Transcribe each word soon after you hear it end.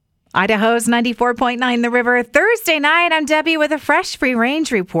Idaho's 94.9 The River. Thursday night, I'm Debbie with a fresh free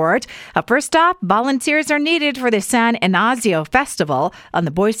range report. First off, volunteers are needed for the San Ignacio Festival on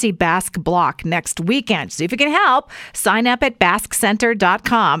the Boise Basque Block next weekend. So if you can help, sign up at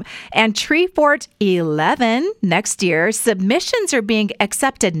basquecenter.com. And Tree Fort 11 next year, submissions are being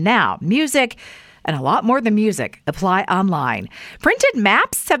accepted now. Music and a lot more than music. Apply online. Printed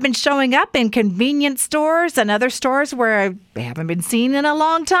maps have been showing up in convenience stores and other stores where they haven't been seen in a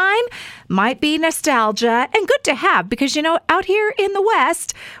long time. Might be nostalgia and good to have because, out here in the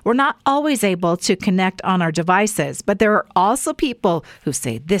West, we're not always able to connect on our devices. But there are also people who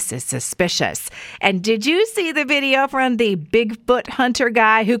say this is suspicious. And did you see the video from the Bigfoot hunter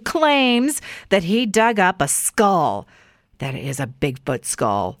guy who claims that he dug up a skull? That is a Bigfoot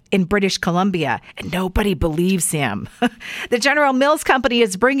skull in British Columbia, and nobody believes him. The General Mills Company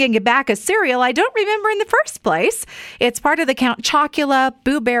is bringing back a cereal I don't remember in the first place. It's part of the Count Chocula,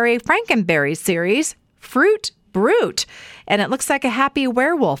 Boo Berry, Frankenberry series, Fruit Brute. And it looks like a happy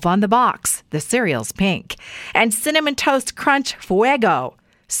werewolf on the box. The cereal's pink. And Cinnamon Toast Crunch Fuego.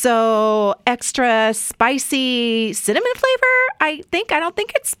 So extra spicy cinnamon flavor, I don't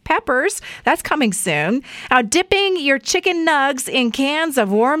think it's peppers. That's coming soon. Now, dipping your chicken nugs in cans of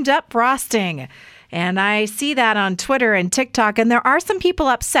warmed up frosting. And I see that on Twitter and TikTok, and there are some people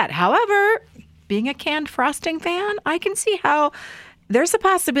upset. However, being a canned frosting fan, I can see how there's a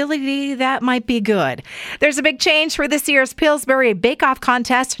possibility that might be good. There's a big change for this year's Pillsbury Bake-Off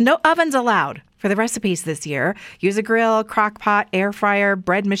contest. No ovens allowed for the recipes this year. Use a grill, crock pot, air fryer,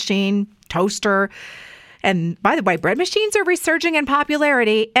 bread machine, toaster. And by the way, bread machines are resurging in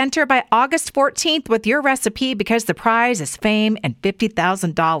popularity. Enter by August 14th with your recipe because the prize is fame and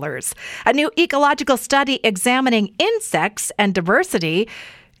 $50,000. A new ecological study examining insects and diversity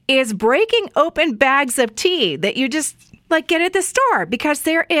is breaking open bags of tea that you just get at the store because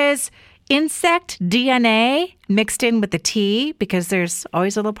there is insect DNA mixed in with the tea because there's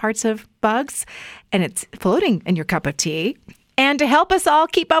always little parts of bugs and it's floating in your cup of tea. And to help us all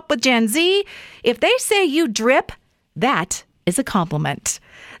keep up with Gen Z, if they say you drip, that is a compliment.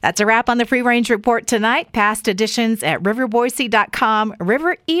 That's a wrap on the Free Range Report tonight. Past editions at riverboise.com,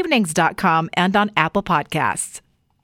 riverevenings.com, and on Apple Podcasts.